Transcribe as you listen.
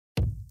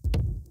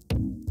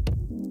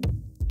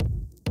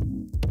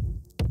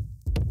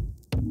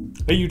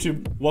Hey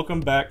YouTube, welcome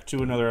back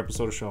to another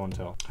episode of Show and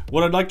Tell.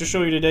 What I'd like to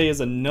show you today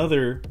is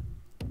another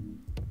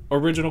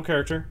original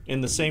character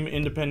in the same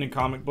independent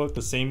comic book,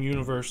 the same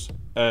universe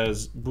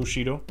as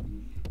Bushido.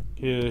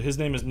 His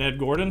name is Ned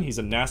Gordon. He's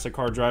a NASA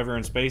car driver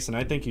in space, and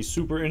I think he's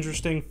super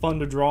interesting, fun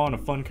to draw, and a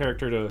fun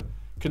character to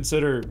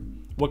consider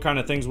what kind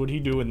of things would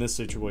he do in this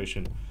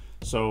situation.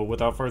 So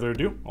without further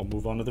ado, I'll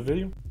move on to the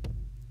video.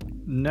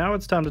 Now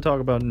it's time to talk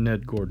about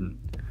Ned Gordon.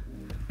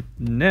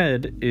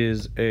 Ned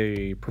is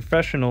a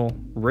professional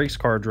race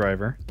car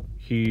driver.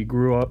 He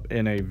grew up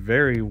in a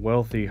very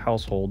wealthy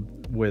household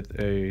with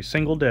a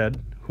single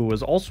dad who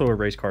was also a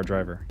race car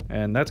driver.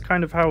 And that's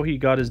kind of how he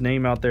got his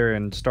name out there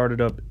and started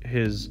up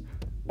his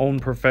own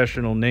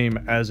professional name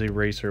as a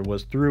racer,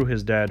 was through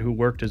his dad, who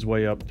worked his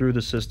way up through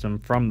the system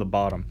from the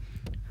bottom.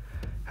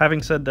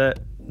 Having said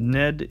that,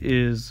 Ned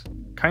is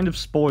kind of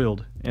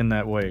spoiled in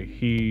that way.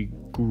 He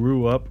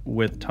grew up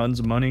with tons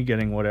of money,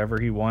 getting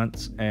whatever he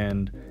wants,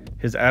 and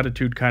his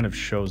attitude kind of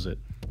shows it.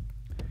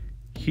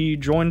 He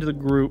joined the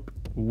group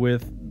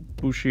with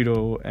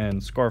Bushido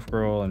and Scarf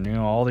Girl and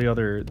all the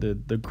other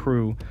the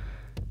crew,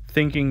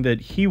 thinking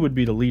that he would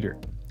be the leader.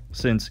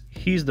 Since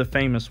he's the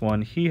famous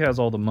one, he has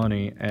all the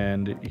money,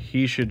 and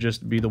he should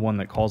just be the one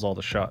that calls all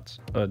the shots.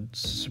 A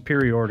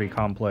superiority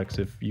complex,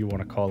 if you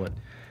want to call it.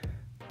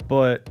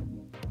 But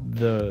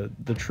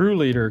the true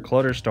leader,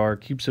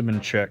 Clutterstar, keeps him in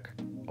check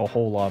a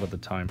whole lot of the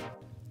time.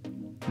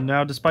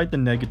 Now, despite the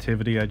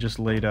negativity I just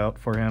laid out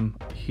for him,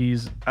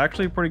 he's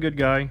actually a pretty good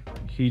guy.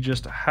 He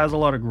just has a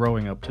lot of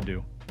growing up to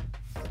do.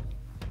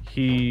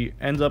 He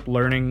ends up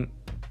learning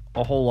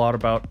a whole lot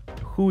about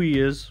who he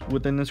is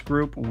within this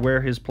group, where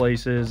his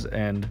place is,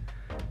 and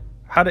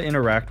how to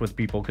interact with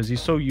people, because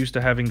he's so used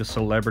to having the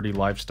celebrity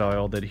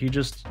lifestyle that he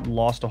just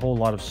lost a whole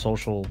lot of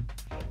social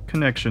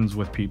connections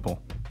with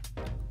people.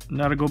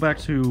 Now, to go back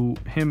to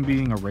him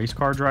being a race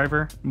car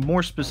driver,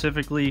 more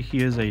specifically,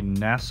 he is a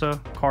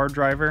NASA car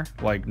driver,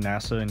 like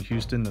NASA in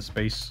Houston, the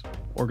space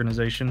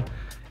organization.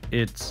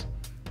 It's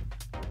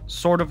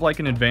sort of like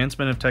an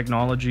advancement of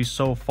technology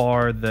so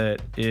far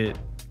that it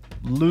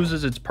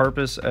loses its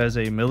purpose as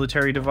a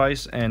military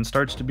device and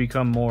starts to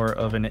become more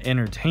of an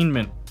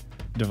entertainment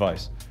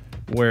device,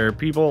 where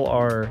people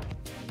are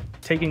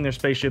taking their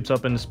spaceships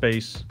up into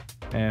space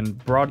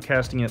and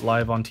broadcasting it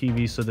live on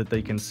TV so that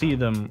they can see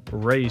them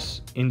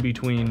race in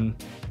between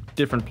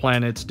different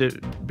planets,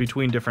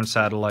 between different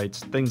satellites,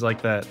 things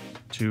like that,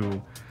 to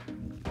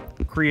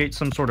create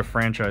some sort of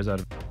franchise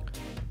out of it.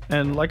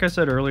 And like I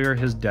said earlier,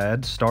 his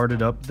dad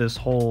started up this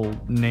whole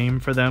name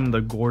for them, the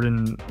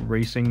Gordon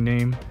Racing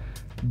name.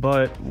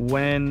 But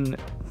when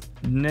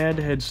Ned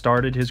had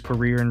started his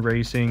career in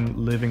racing,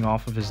 living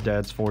off of his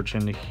dad's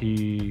fortune,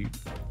 he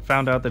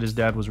found out that his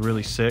dad was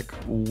really sick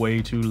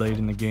way too late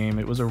in the game.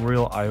 It was a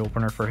real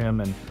eye-opener for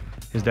him, and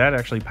his dad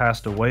actually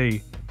passed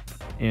away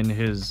in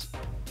his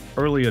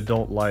early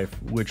adult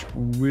life, which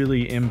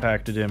really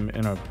impacted him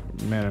in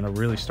a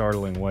really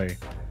startling way.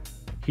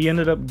 He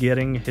ended up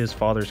getting his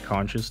father's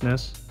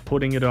consciousness,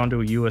 putting it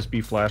onto a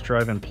USB flash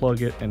drive,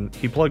 and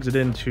he plugs it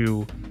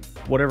into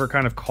whatever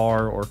kind of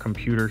car or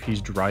computer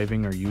he's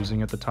driving or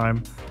using at the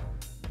time,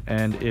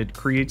 and it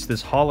creates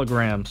this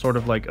hologram, sort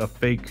of like a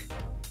fake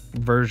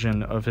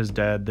version of his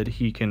dad that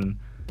he can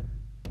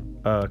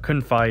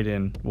confide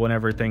in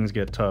whenever things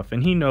get tough.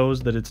 And he knows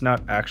that it's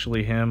not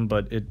actually him,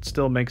 but it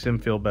still makes him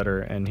feel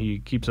better, and he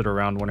keeps it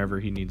around whenever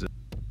he needs it.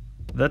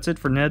 That's it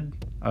for Ned.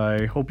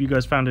 I hope you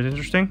guys found it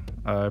interesting.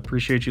 I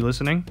appreciate you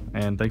listening,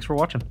 and thanks for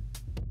watching.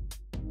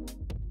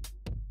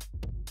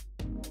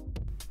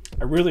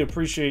 I really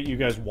appreciate you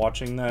guys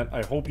watching that.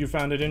 I hope you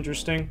found it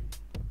interesting.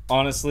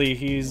 Honestly,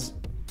 he's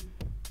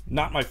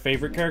not my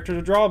favorite character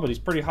to draw, but he's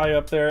pretty high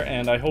up there,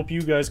 and I hope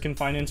you guys can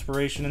find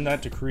inspiration in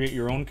that to create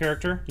your own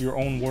character, your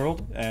own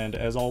world. And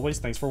as always,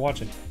 thanks for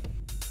watching.